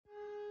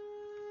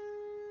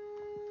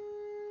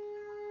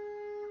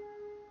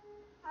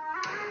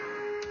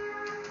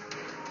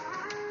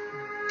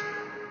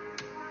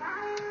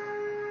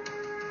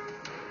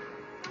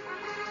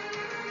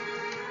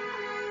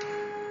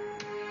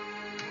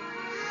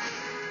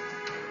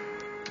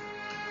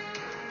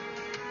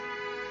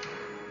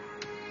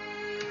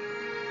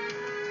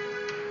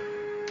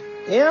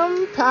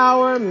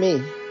Empower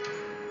me.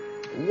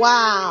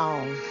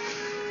 Wow.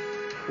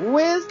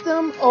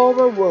 Wisdom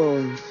over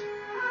wounds.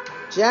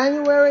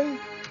 January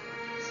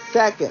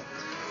 2nd.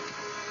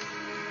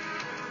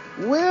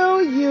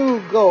 Will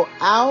you go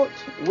out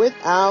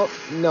without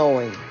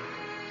knowing?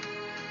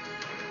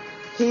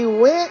 He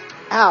went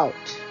out,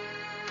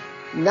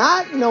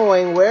 not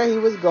knowing where he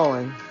was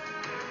going.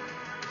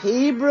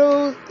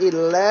 Hebrews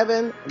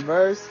 11,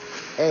 verse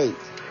 8.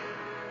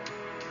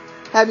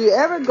 Have you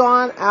ever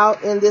gone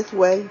out in this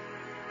way?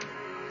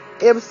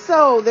 If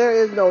so, there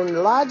is no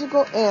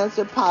logical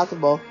answer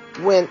possible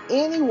when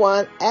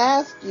anyone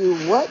asks you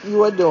what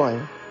you are doing.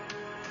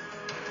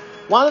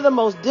 One of the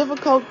most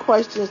difficult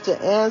questions to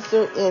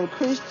answer in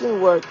Christian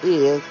work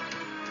is,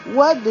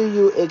 what do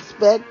you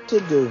expect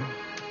to do?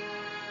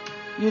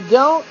 You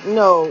don't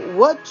know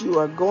what you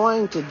are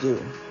going to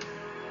do.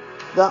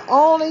 The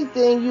only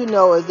thing you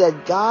know is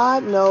that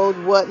God knows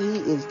what He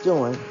is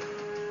doing.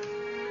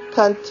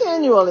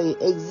 Continually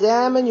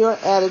examine your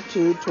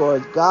attitude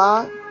towards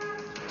God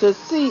to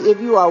see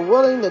if you are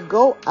willing to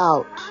go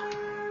out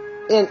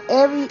in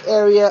every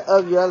area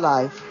of your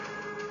life,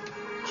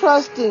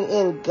 trusting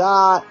in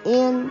God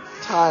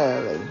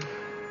entirely.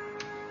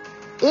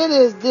 It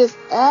is this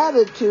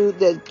attitude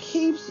that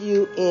keeps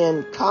you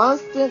in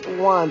constant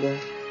wonder,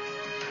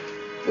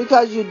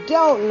 because you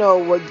don't know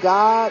what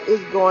God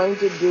is going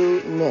to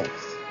do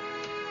next.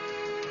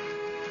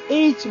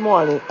 Each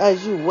morning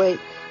as you wake,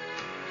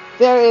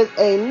 there is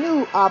a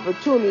new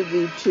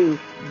opportunity to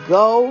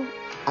go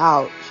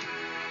out,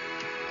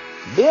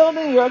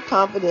 building your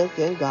confidence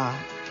in God.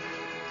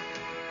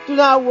 Do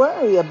not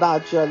worry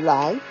about your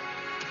life,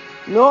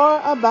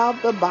 nor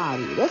about the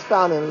body. That's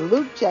found in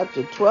Luke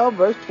chapter 12,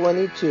 verse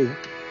 22.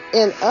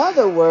 In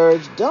other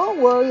words, don't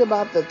worry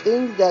about the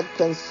things that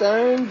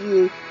concerned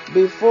you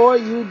before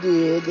you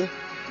did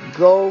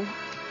go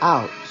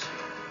out.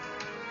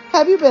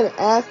 Have you been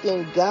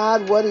asking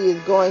God what He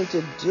is going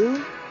to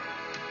do?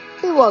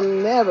 He will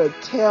never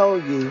tell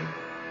you.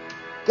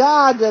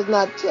 God does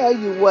not tell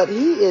you what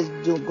He is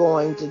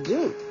going to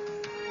do.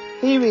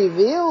 He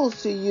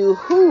reveals to you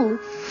who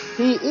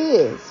He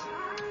is.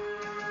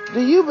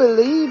 Do you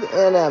believe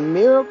in a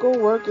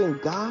miracle-working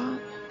God?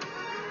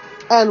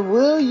 And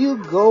will you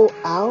go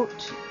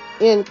out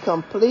in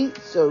complete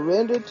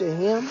surrender to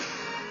Him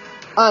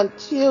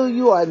until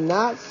you are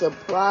not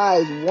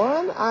surprised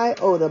one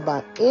iota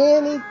by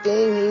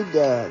anything He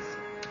does?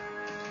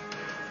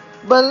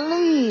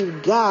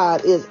 Believe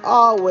God is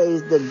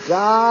always the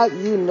God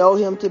you know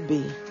Him to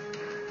be.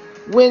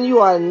 When you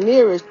are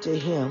nearest to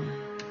Him,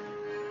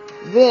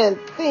 then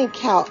think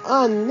how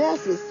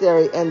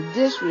unnecessary and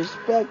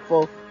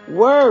disrespectful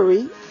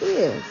worry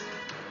is.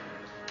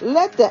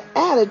 Let the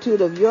attitude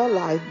of your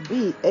life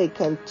be a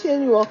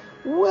continual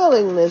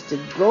willingness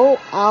to go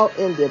out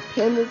in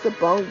dependence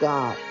upon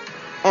God,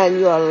 and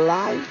your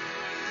life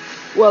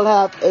will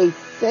have a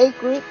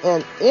sacred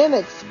and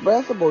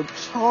inexpressible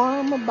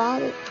charm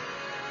about it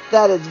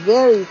that is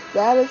very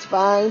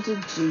satisfying to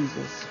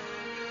Jesus.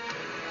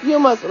 You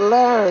must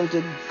learn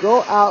to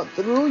go out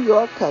through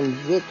your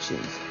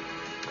convictions,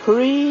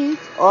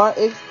 creeds, or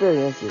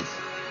experiences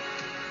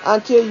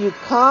until you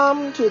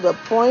come to the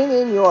point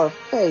in your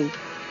faith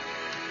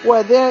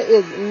where there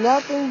is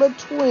nothing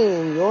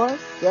between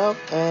yourself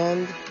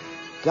and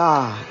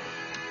God.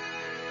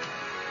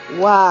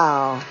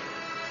 Wow,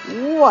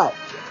 what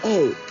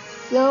a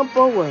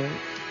simple word.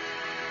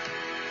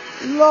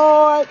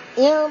 Lord,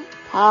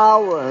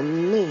 empower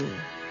me.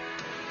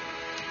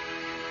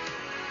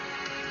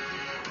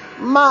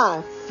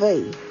 My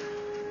faith.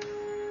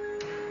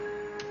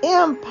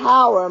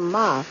 Empower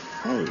my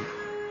faith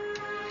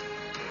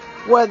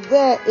where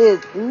there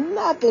is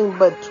nothing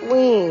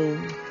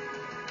between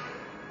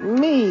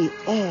me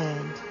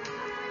and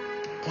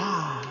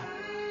God.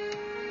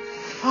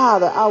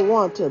 Father, I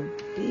want to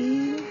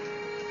be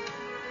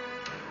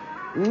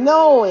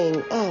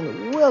knowing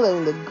and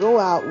willing to go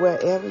out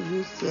wherever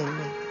you send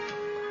me.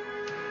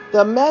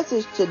 The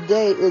message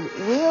today is,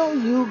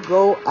 will you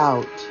go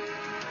out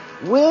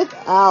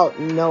without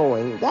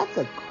knowing? That's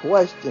a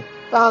question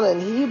found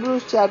in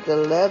Hebrews chapter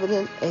 11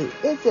 and 8.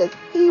 It says,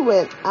 He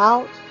went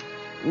out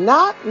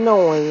not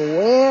knowing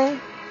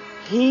where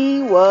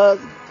He was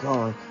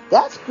going.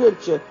 That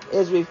scripture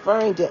is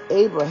referring to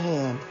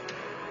Abraham.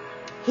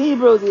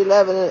 Hebrews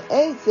 11 and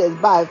 8 says,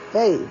 by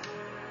faith,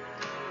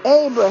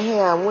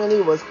 Abraham, when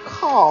he was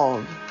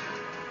called,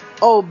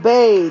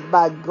 obeyed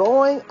by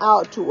going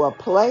out to a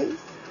place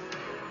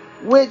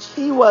which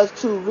he was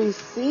to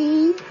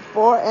receive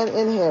for an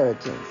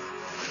inheritance.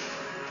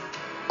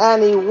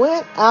 And he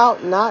went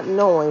out not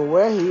knowing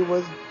where he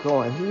was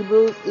going.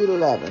 Hebrews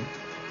 11.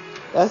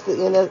 That's the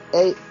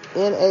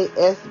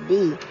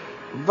NASB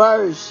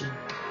version.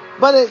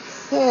 But it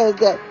says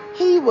that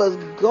he was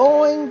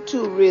going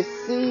to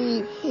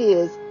receive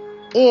his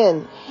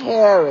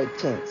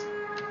inheritance.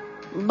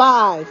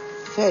 By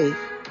faith,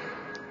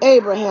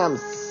 Abraham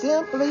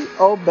simply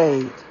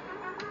obeyed.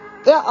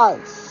 There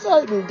are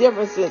certain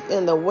differences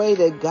in the way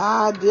that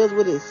God deals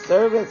with His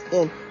servants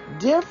in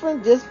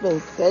different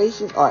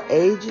dispensations or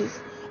ages,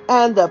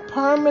 and the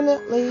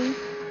permanently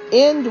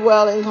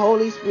indwelling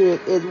Holy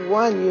Spirit is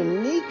one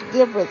unique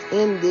difference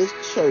in this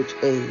church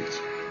age.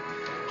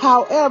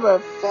 However,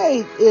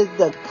 faith is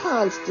the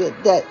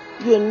constant that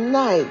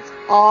unites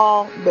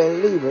all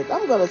believers.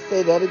 I'm going to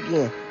say that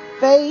again.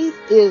 Faith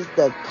is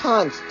the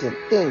constant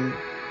thing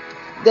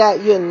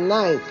that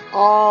unites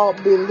all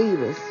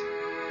believers.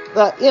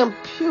 The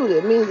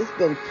imputed means it's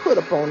been put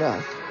upon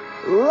us.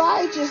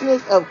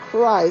 Righteousness of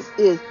Christ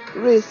is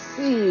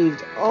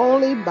received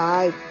only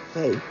by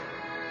faith.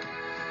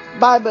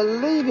 By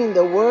believing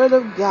the word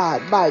of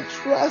God, by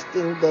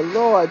trusting the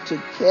Lord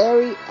to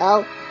carry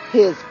out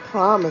his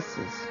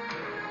promises,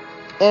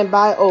 and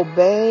by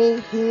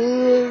obeying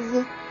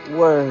his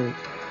word.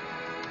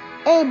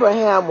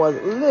 Abraham was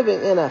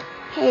living in a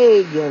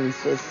pagan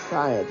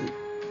society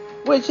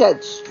which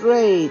had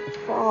strayed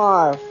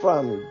far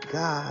from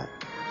God,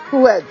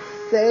 who had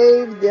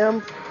saved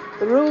them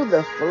through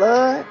the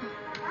flood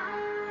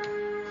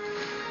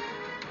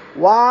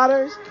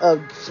waters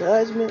of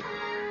judgment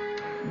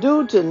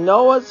due to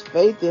Noah's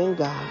faith in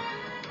God.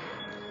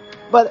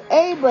 But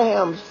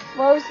Abraham's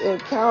first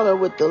encounter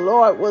with the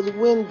Lord was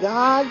when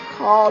God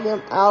called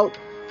him out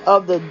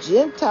of the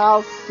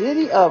Gentile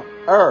city of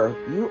Ur,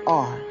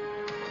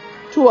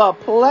 to a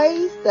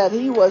place that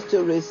he was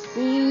to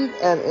receive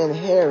an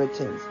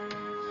inheritance.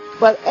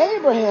 But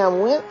Abraham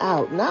went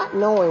out not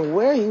knowing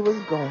where he was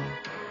going.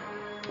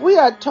 We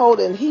are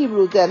told in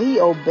Hebrews that he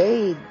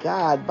obeyed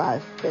God by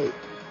faith.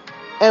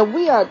 And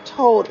we are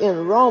told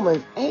in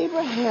Romans,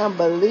 Abraham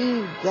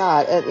believed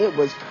God and it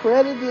was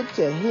credited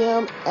to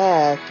him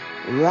as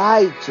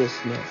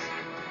righteousness.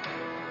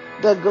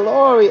 The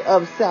glory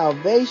of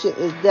salvation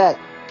is that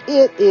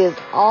it is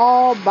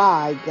all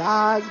by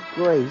God's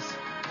grace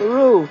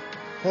through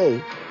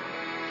faith.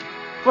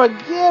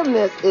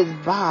 Forgiveness is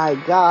by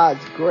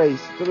God's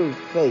grace through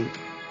faith.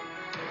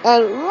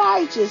 And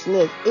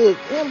righteousness is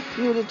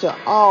imputed to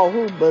all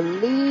who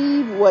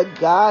believe what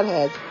God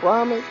has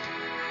promised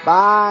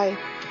by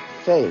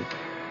faith.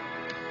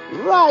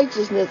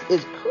 Righteousness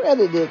is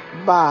credited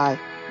by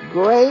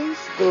grace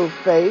through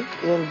faith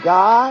in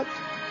God's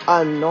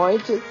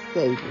anointed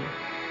Savior.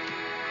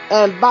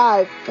 And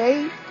by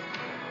faith,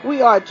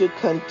 we are to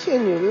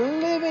continue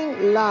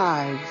living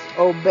lives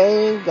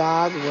obeying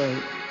God's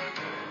word.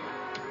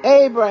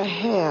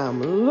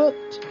 Abraham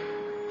looked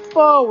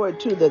forward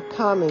to the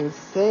coming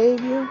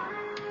Savior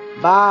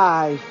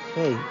by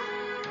faith.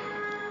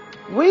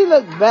 We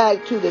look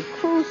back to the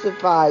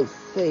crucified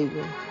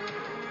Savior,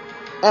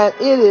 and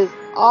it is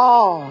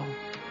all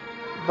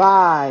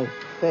by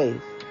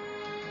faith.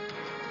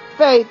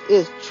 Faith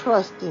is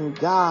trusting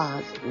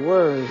God's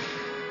word.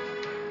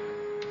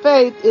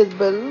 Faith is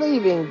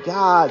believing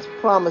God's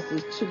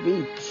promises to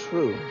be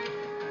true.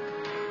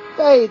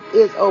 Faith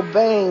is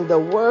obeying the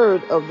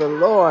word of the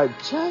Lord,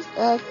 just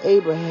as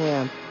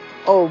Abraham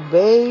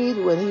obeyed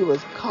when he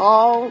was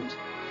called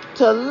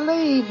to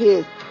leave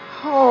his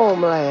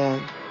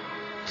homeland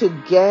to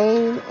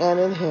gain an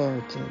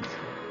inheritance.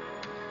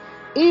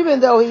 Even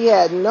though he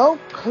had no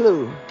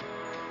clue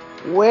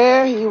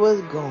where he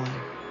was going.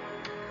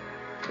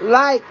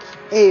 Like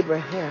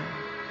Abraham,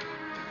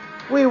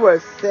 we were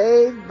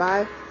saved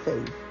by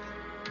faith,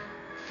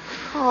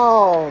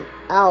 called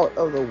out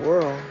of the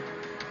world,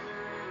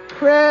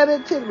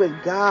 credited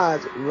with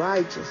God's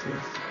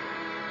righteousness,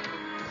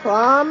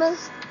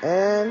 promised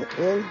an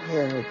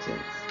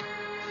inheritance.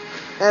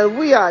 And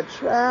we are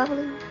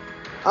traveling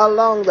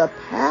along the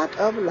path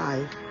of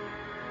life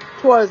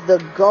towards the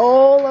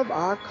goal of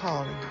our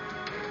calling.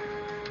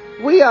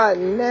 We are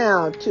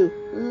now to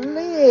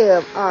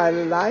live our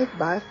life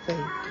by faith,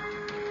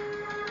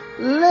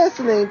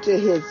 listening to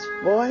his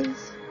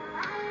voice,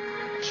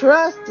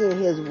 trusting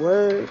his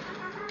word,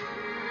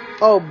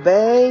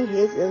 obeying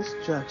his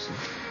instructions,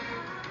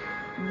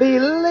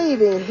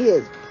 believing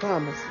his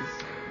promises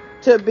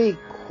to be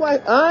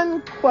quite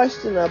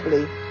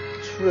unquestionably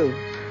true.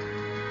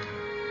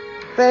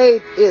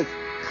 Faith is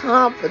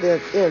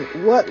confidence in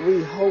what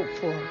we hope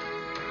for,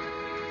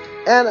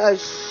 and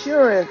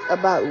assurance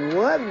about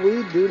what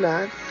we do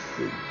not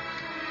see.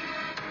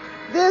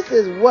 This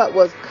is what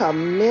was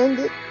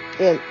commended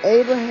in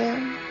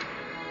Abraham,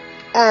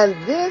 and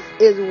this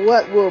is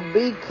what will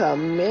be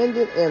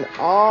commended in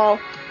all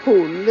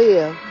who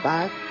live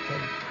by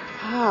faith.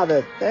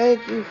 Father,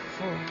 thank you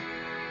for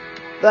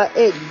the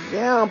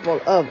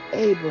example of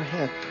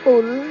Abraham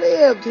who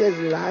lived his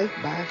life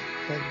by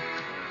faith.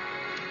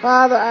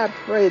 Father, I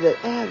pray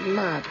that as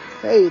my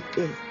faith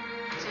is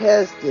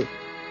tested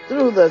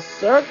through the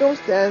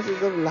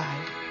circumstances of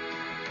life,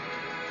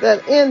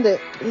 that in the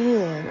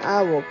end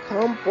I will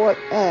come forth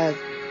as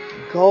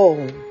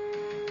gold,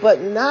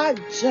 but not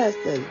just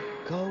as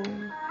gold,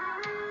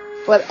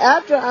 but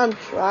after I'm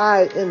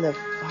tried in the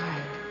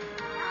fire,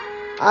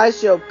 I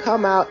shall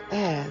come out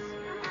as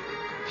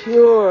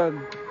pure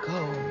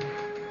gold.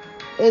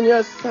 In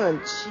your Son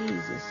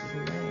Jesus'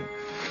 name,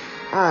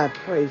 I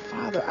pray.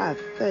 Father, I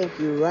thank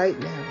you right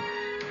now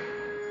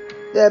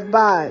that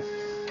by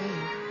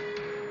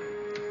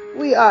faith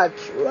We are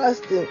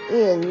trusting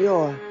in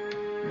your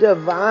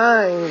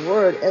divine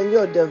word and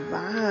your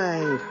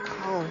divine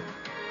calling.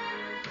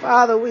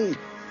 Father, we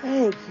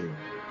thank you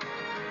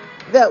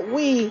that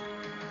we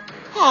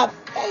have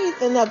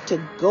faith enough to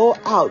go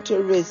out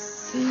to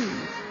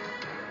receive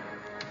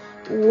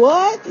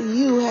what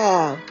you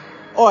have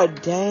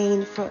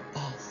ordained for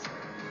us.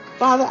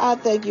 Father, I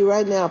thank you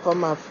right now for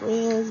my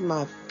friends,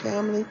 my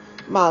family,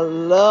 my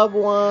loved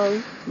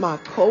ones, my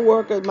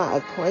co-workers, my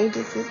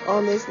acquaintances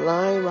on this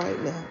line right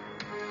now,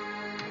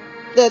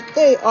 that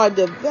they are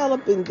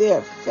developing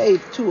their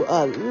faith to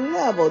a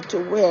level to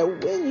where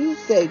when you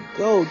say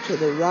go to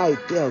the right,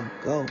 they'll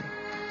go.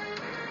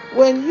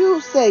 When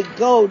you say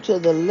go to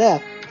the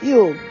left,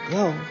 you'll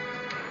go.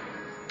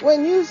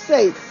 When you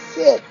say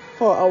sit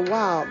for a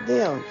while,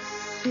 they'll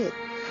sit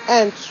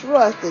and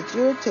trust that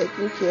you're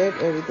taking care of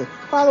everything.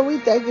 Father, we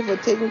thank you for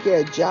taking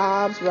care of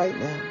jobs right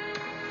now.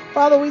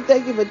 Father, we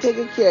thank you for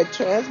taking care of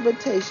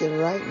transportation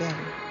right now.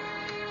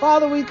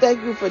 Father, we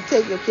thank you for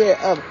taking care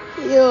of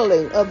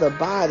healing of the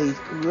bodies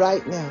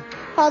right now.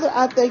 Father,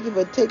 I thank you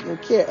for taking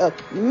care of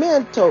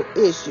mental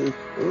issues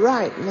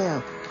right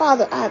now.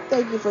 Father, I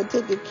thank you for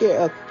taking care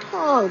of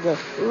hunger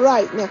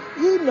right now.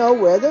 You know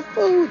where the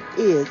food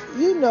is.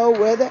 You know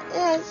where the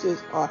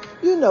answers are.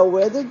 You know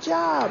where the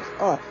jobs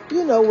are.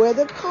 You know where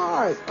the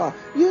cars are.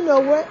 You know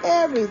where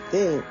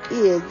everything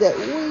is that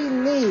we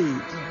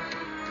need.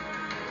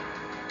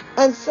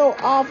 And so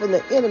often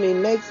the enemy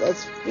makes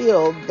us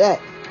feel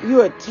that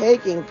you are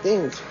taking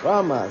things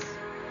from us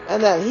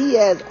and that he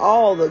has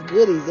all the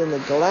goodies and the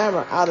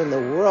glamour out in the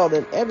world,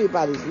 and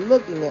everybody's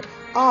looking at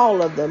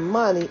all of the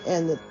money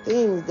and the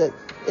things that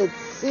it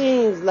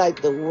seems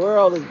like the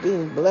world is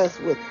being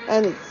blessed with,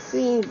 and it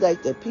seems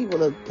like the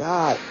people of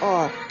God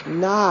are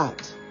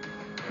not.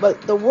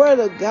 But the word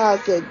of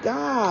God said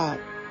God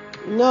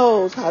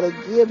knows how to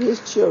give his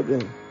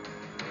children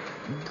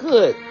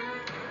good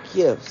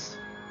gifts.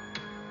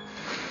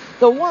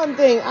 The one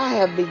thing I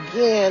have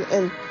began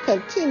and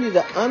continue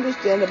to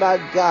understand about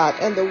God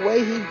and the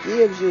way he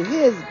gives you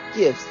his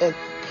gifts and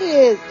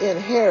his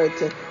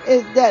inheritance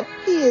is that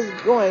he is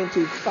going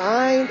to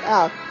find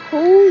out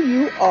who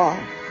you are,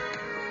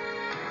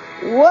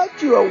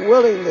 what you are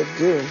willing to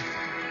do,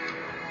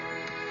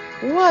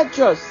 what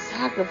your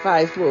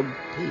sacrifice will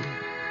be.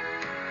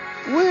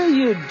 Will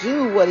you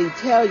do what he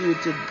tells you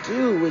to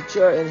do with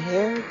your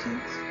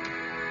inheritance?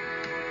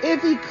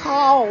 If he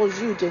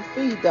calls you to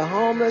feed the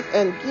homeless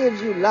and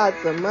gives you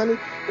lots of money,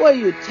 will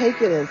you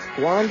take it and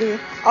squander it?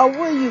 Or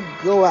will you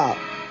go out?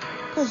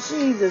 Because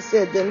Jesus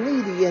said the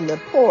needy and the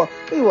poor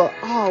we will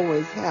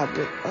always have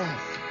with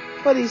us.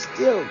 But he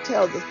still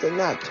tells us to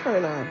not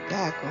turn our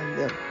back on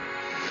them.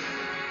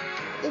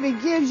 If he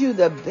gives you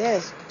the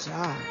best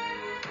job,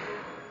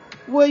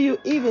 will you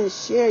even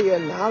share your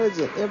knowledge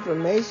and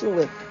information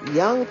with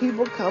young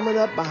people coming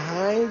up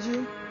behind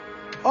you?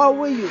 Or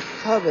will you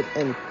covet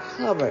and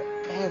cover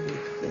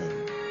everything?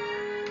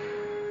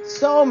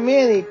 So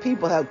many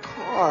people have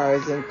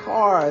cars and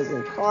cars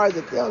and cars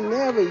that they'll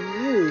never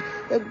use.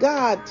 If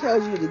God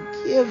tells you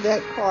to give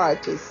that car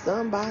to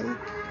somebody,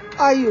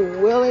 are you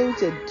willing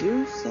to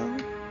do so?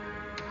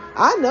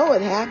 I know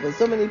it happens.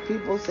 So many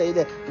people say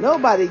that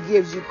nobody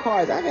gives you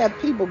cars. I've had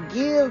people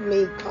give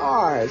me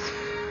cars.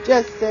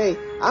 Just say,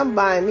 I'm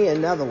buying me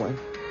another one,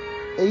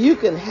 and you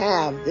can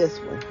have this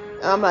one.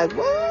 And I'm like,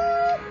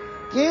 what?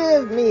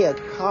 Give me a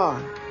car.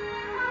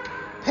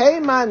 Pay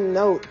my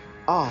note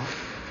off.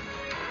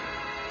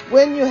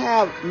 When you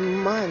have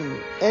money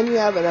and you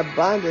have an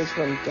abundance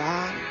from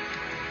God,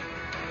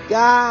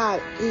 God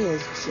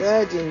is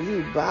judging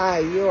you by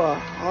your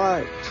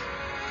heart.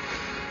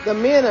 The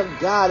men of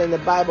God in the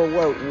Bible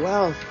were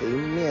wealthy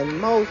men,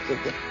 most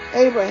of them.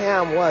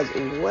 Abraham was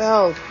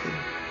wealthy.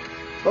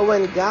 But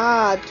when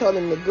God told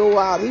him to go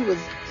out, he was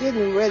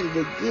getting ready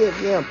to give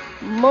him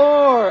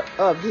more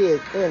of his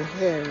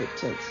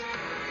inheritance.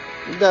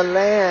 The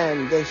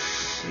land, the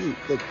sheep,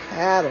 the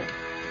cattle,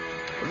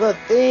 the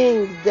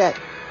things that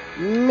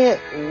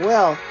meant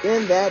wealth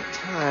in that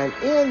time,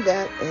 in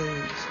that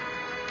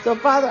age. So,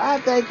 Father, I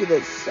thank you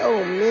that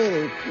so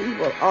many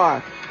people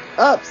are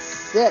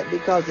upset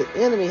because the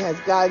enemy has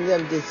gotten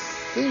them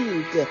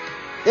deceived.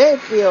 They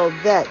feel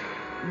that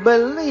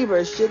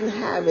believers shouldn't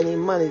have any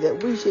money,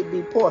 that we should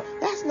be poor.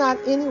 That's not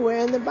anywhere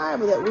in the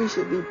Bible that we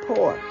should be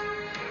poor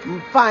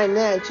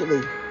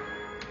financially.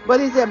 But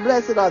he said,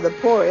 blessed are the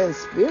poor in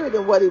spirit.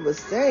 And what he was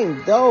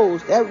saying,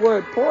 that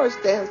word poor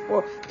stands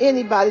for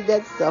anybody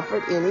that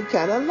suffered any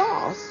kind of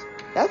loss.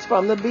 That's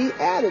from the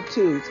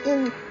Beatitudes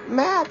in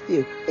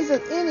Matthew. He says,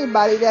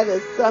 anybody that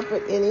has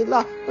suffered any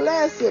loss,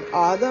 blessed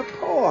are the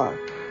poor.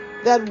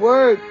 That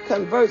word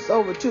converts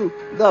over to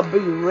the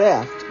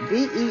bereft,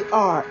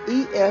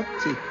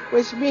 B-E-R-E-F-T,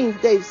 which means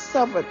they've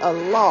suffered a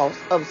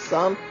loss of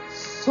some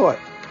sort.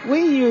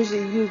 We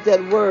usually use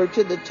that word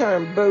to the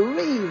term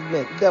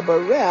bereavement. The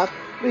bereft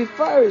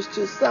refers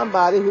to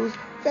somebody whose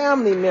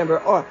family member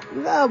or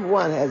loved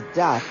one has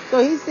died. So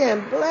he's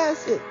saying,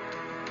 blessed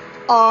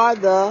are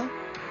the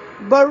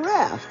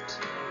bereft,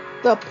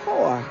 the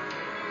poor.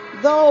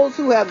 Those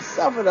who have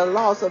suffered a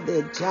loss of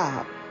their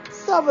job,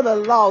 suffered a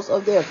loss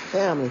of their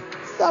family,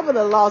 suffered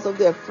a loss of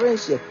their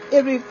friendship.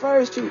 It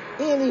refers to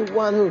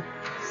anyone who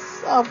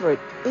suffered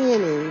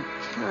any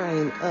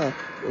kind of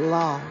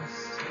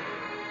loss.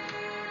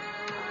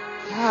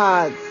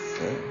 God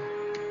said,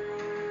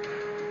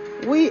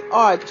 we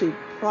are to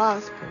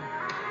prosper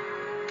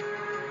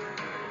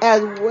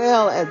as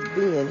well as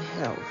be in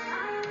health.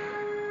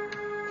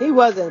 He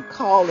wasn't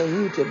calling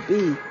you to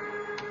be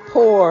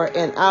poor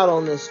and out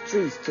on the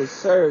streets to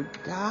serve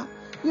God.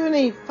 You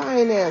need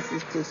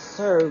finances to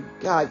serve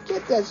God.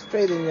 Get that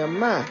straight in your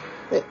mind.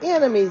 The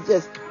enemy's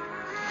just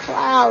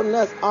clouding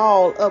us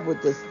all up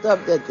with the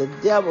stuff that the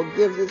devil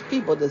gives his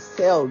people to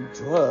sell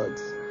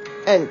drugs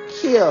and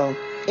kill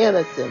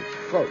innocent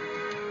folk.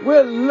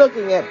 We're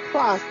looking at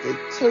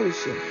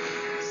prostitution.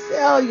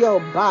 Sell your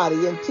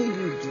body until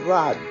you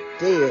drop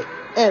dead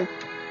and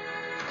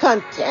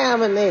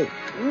contaminate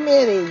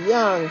many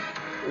young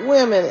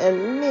women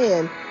and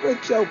men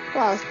with your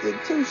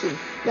prostitution.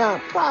 Now,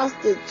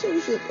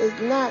 prostitution is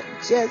not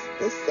just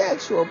the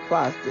sexual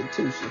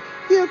prostitution.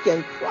 You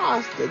can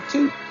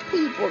prostitute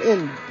people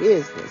in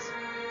business.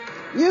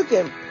 You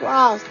can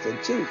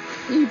prostitute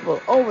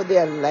people over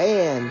their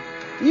land.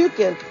 You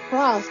can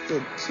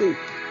prostitute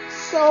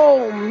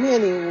so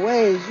many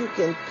ways. You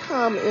can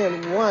come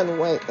in one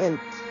way and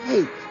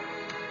take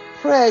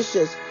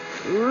precious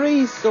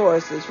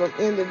resources from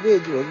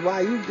individuals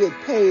while you get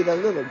paid a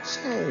little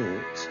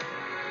change.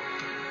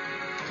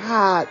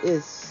 God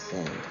is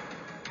saying,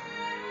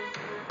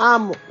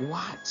 I'm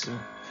watching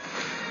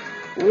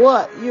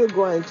what you're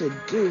going to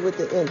do with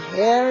the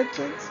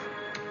inheritance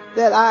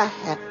that I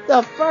have.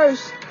 The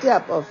first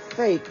step of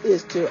faith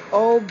is to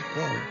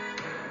obey.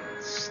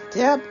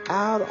 Step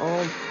out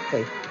on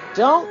faith.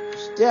 Don't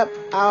step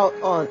out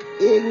on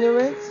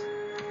ignorance.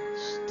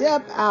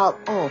 Step out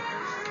on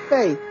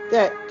faith.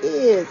 There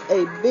is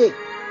a big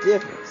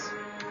difference.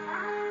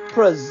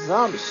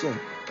 Presumption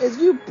is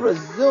you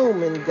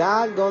presuming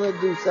God's going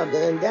to do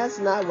something, and that's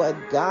not what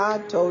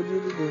God told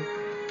you to do.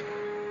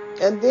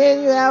 And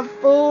then you have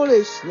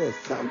foolishness.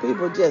 Some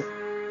people just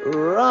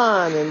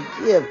run and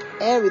give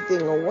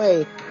everything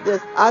away.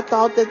 I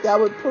thought that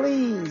would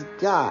please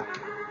God.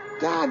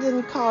 God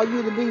didn't call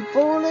you to be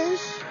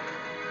foolish.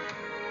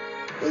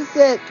 He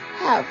said,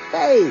 have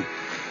faith.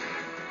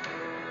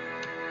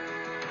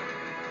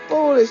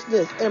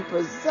 Foolishness and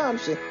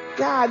presumption.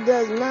 God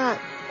does not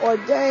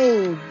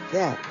ordain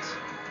that.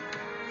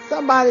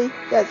 Somebody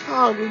that's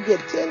hungry get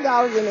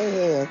 $10 in their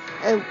hand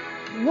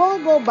and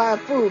won't go buy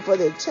food for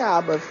their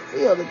child, but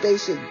feel that they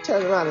should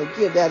turn around and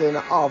give that in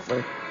an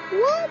offering.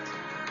 What?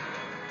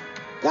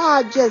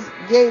 God just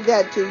gave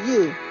that to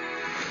you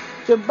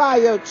to buy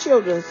your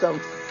children some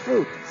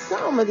fruit.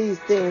 Some of these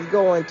things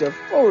go into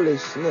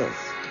foolishness.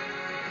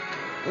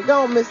 And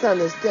don't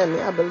misunderstand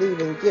me. I believe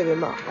in giving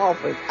my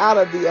offerings out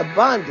of the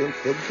abundance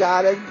that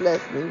God has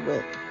blessed me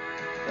with.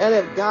 And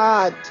if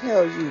God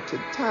tells you to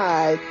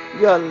tithe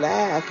your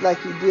last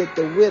like he did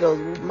the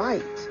widow's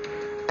mite,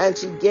 and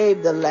she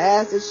gave the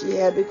last that she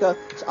had because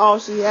all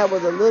she had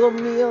was a little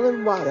meal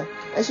and water,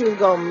 and she was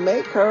going to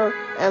make her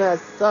and her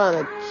son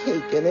a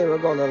cake, and they were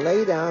going to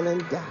lay down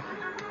and die.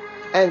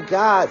 And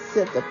God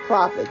sent the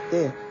prophet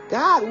there.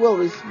 God will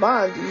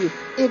respond to you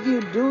if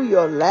you do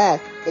your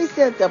last. He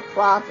sent the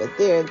prophet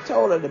there and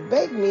told her to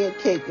bake me a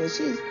cake. And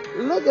she's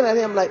looking at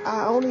him like,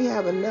 I only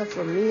have enough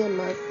for me and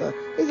my son.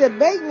 He said,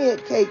 bake me a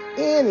cake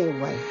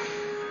anyway.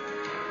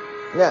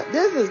 Now,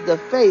 this is the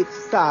faith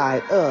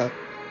side of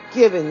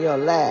giving your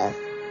last,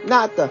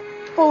 not the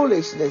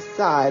foolishness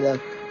side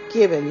of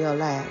giving your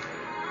last.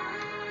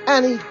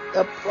 And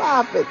the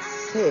prophet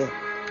said,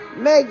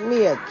 make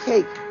me a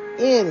cake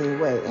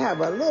anyway.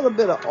 Have a little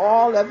bit of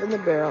oil left in the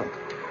barrel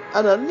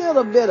and a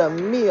little bit of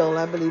meal,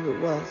 I believe it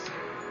was.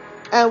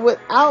 And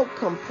without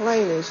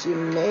complaining, she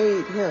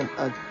made him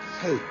a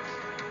cake.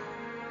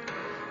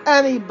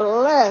 And he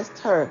blessed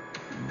her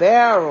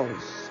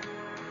barrels.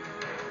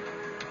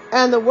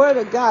 And the word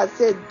of God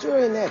said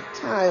during that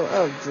time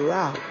of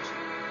drought,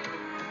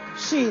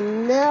 she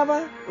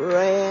never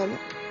ran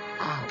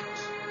out.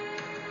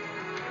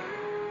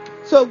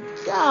 So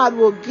God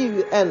will give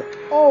you an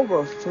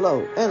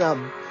overflow, an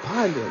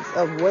abundance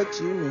of what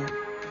you need.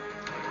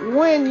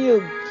 When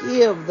you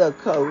give the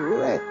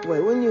correct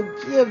way, when you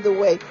give the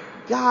way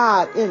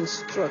God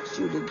instructs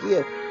you to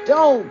give,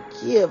 don't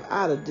give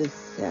out of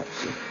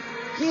deception.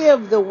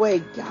 Give the way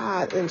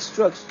God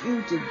instructs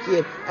you to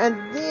give, and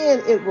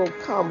then it will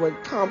come with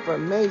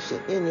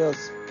confirmation in your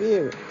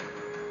spirit.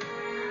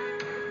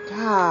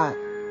 God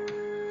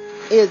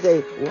is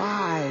a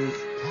wise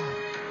God.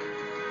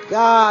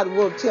 God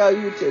will tell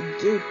you to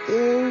do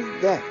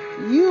things that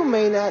you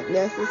may not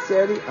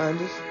necessarily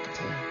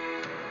understand.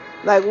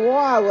 Like,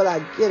 why would I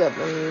get up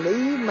and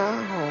leave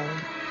my home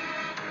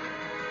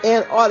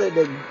in order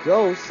to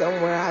go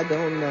somewhere I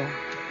don't know?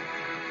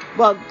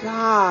 But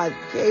God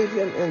gave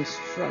him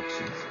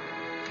instructions.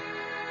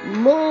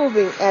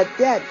 Moving at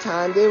that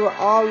time, they were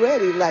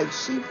already like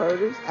sheep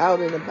herders out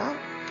and about.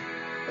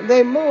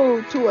 They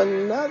moved to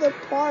another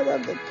part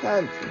of the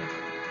country.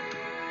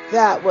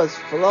 that was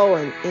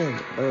flowing in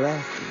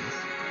blessings.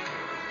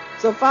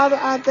 So, Father,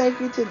 I thank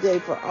you today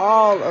for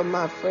all of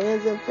my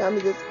friends and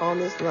family that's on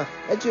this line,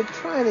 that you're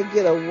trying to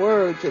get a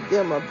word to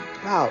them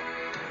about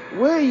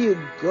where you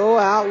go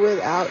out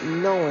without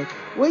knowing,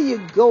 where you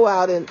go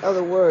out, in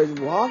other words,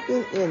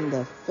 walking in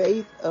the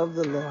faith of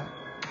the Lord.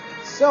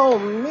 So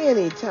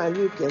many times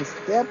you can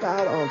step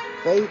out on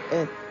faith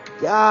and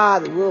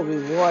God will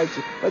reward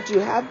you. But you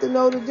have to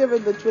know the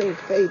difference between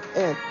faith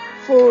and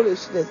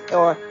foolishness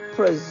or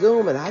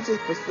presuming. I just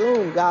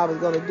presumed God was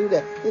going to do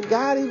that. Did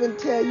God even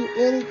tell you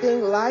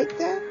anything like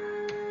that?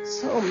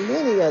 So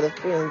many of the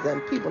friends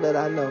and people that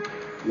I know,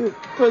 you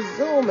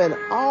presuming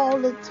all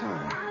the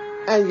time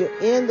and you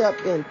end up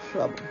in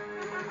trouble.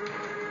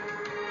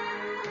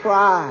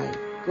 Pride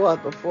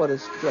goeth before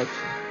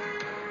destruction,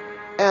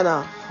 and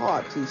a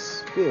haughty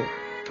spirit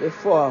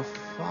before a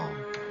fall.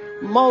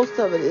 Most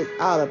of it is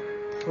out of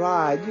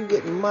pride. You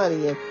get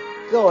money and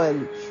go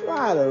and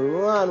try to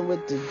run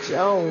with the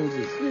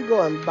Joneses. You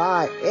go and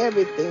buy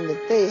everything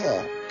that they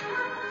have.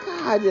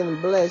 God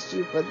didn't bless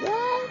you for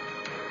that.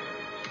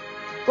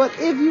 But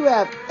if you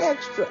have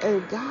extra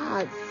and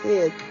God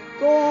says,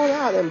 go on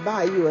out and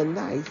buy you a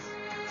nice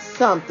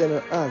something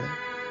or other,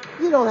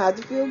 you don't have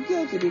to feel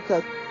guilty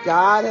because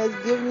God has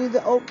given you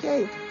the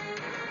okay.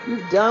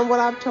 You've done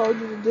what I've told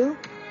you to do.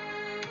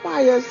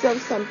 Buy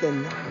yourself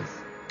something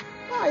nice.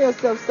 Buy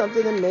yourself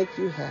something to make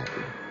you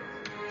happy.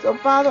 So,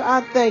 Father,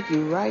 I thank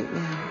you right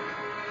now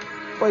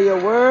for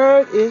your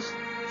word is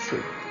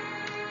true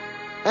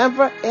and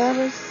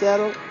forever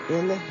settled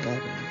in the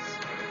heavens.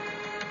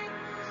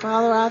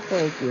 Father, I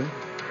thank you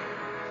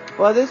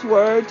for this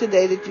word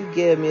today that you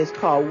gave me. It's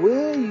called,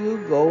 Will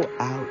You Go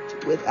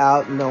Out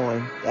Without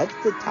Knowing? That's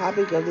the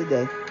topic of the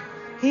day.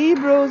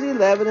 Hebrews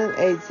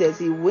 11:8 says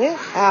he went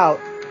out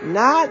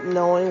not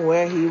knowing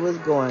where he was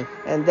going.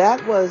 And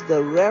that was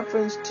the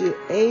reference to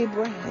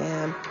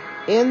Abraham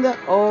in the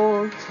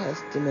Old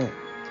Testament.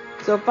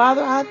 So,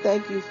 Father, I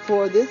thank you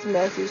for this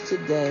message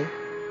today.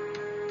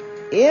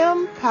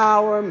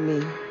 Empower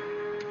me.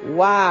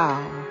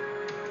 Wow.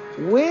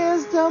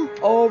 Wisdom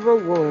over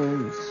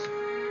wounds.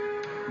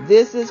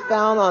 This is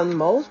found on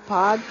most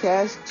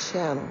podcast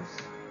channels.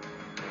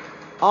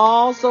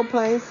 Also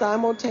playing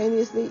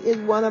simultaneously is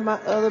one of my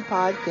other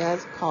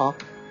podcasts called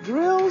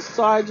Drill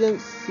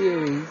Sergeant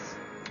Series,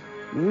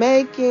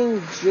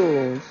 Making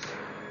Jewels.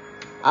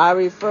 I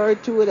refer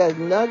to it as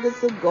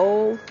nuggets of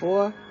gold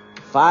for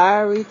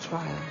fiery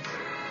trials.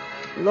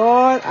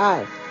 Lord,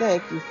 I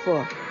thank you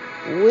for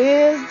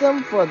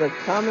wisdom for the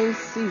coming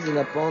season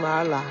upon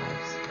our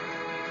lives.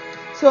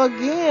 So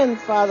again,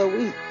 Father,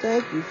 we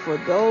thank you for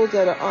those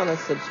that are on a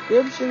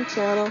subscription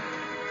channel.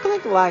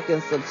 Click like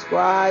and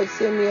subscribe.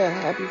 Send me a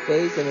happy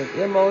face and an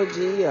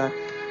emoji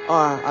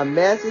or a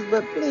message,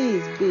 but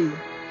please be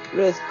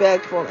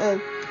respectful.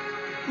 And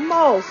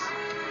most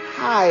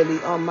highly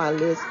on my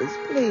list is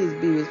please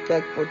be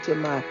respectful to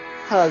my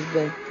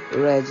husband,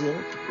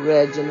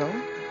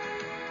 Reginald.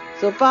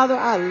 So, Father,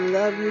 I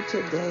love you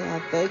today. I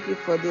thank you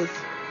for this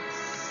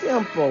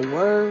simple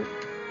word.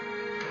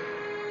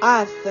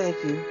 I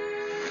thank you.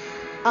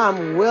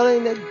 I'm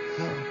willing to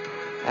go.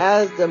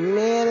 As the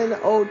man in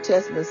the Old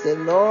Testament said,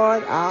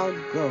 Lord, I'll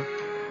go.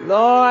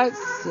 Lord,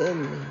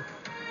 send me.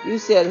 You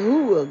said,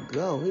 who will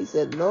go? He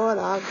said, Lord,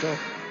 I'll go.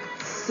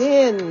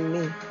 Send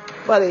me.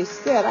 But he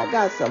said, I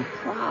got some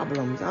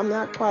problems. I'm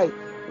not quite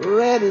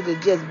ready to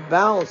just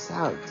bounce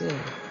out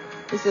there.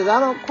 He says, I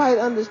don't quite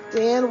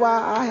understand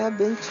why I have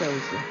been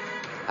chosen.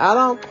 I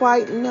don't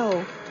quite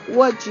know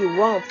what you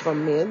want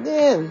from me. And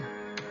then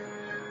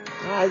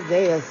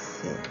Isaiah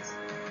says,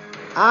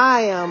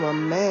 I am a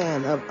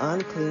man of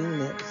unclean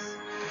lips,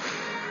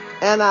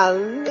 and I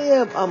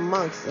live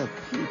amongst a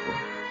people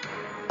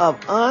of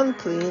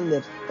unclean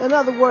lips. In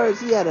other words,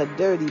 he had a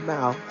dirty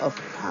mouth, a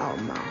foul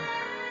mouth.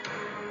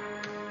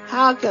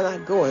 How can I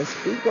go and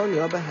speak on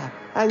your behalf?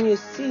 And you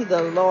see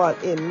the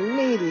Lord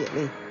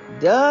immediately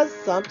does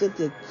something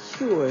to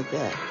cure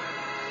that.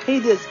 He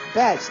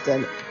dispatched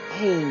an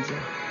angel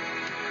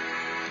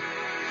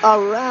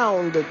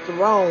around the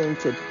throne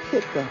to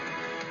pick up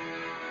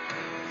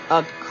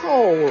a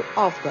coal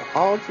off the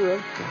altar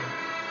of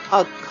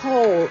God, a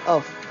coal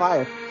of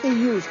fire. He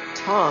used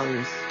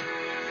tongues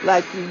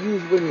like you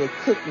use when you're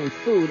cooking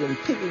food and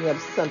picking up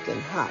something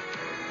hot.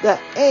 The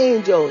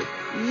angel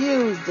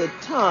used the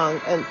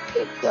tongue and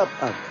picked up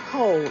a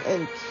coal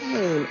and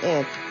came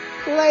and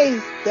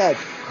placed that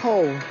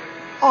coal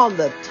on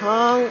the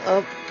tongue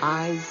of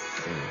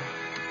Isaiah.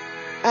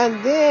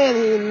 And then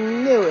he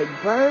knew it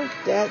burnt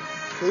that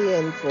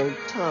sinful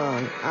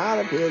tongue out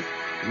of his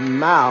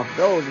mouth.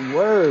 Those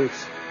words,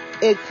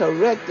 it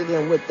corrected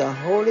him with the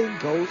Holy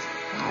Ghost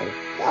fire.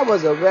 That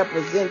was a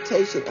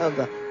representation of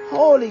the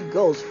Holy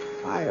Ghost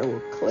fire will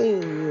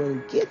clean you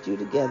and get you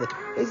together.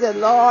 He said,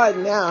 Lord,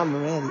 now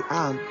I'm ready.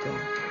 I'll go.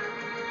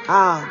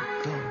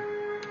 I'll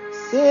go.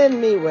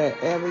 Send me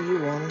wherever you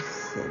want to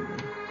send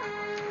me.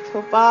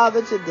 So,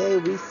 Father, today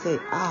we say,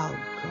 I'll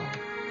go.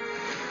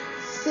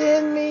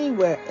 Send me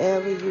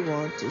wherever you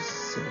want to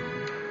send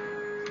me.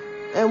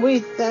 And we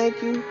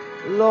thank you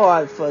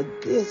Lord, for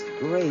this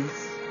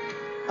grace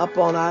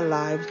upon our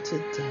lives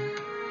today.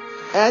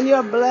 And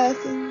your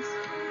blessings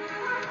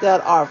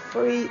that are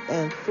free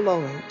and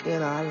flowing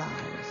in our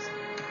lives.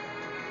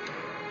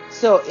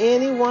 So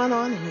anyone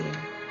on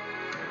here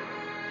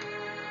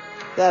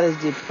that is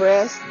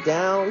depressed,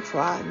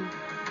 downtrodden,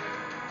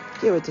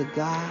 give it to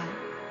God.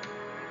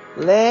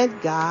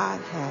 Let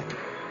God have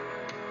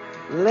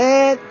it.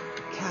 Let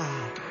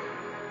God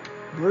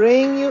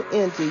bring you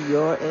into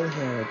your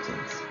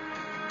inheritance.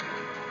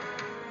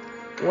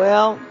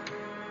 Well,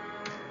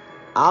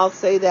 I'll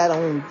say that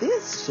on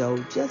this show,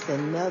 just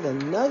another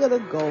nugget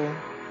of gold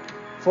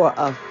for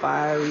a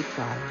fiery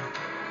trial.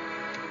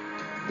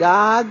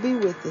 God be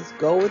with us.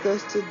 Go with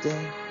us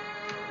today.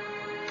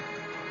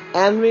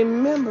 And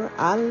remember,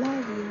 I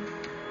love you.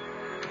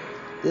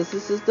 This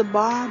is Sister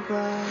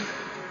Barbara.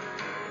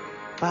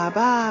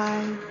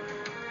 Bye-bye.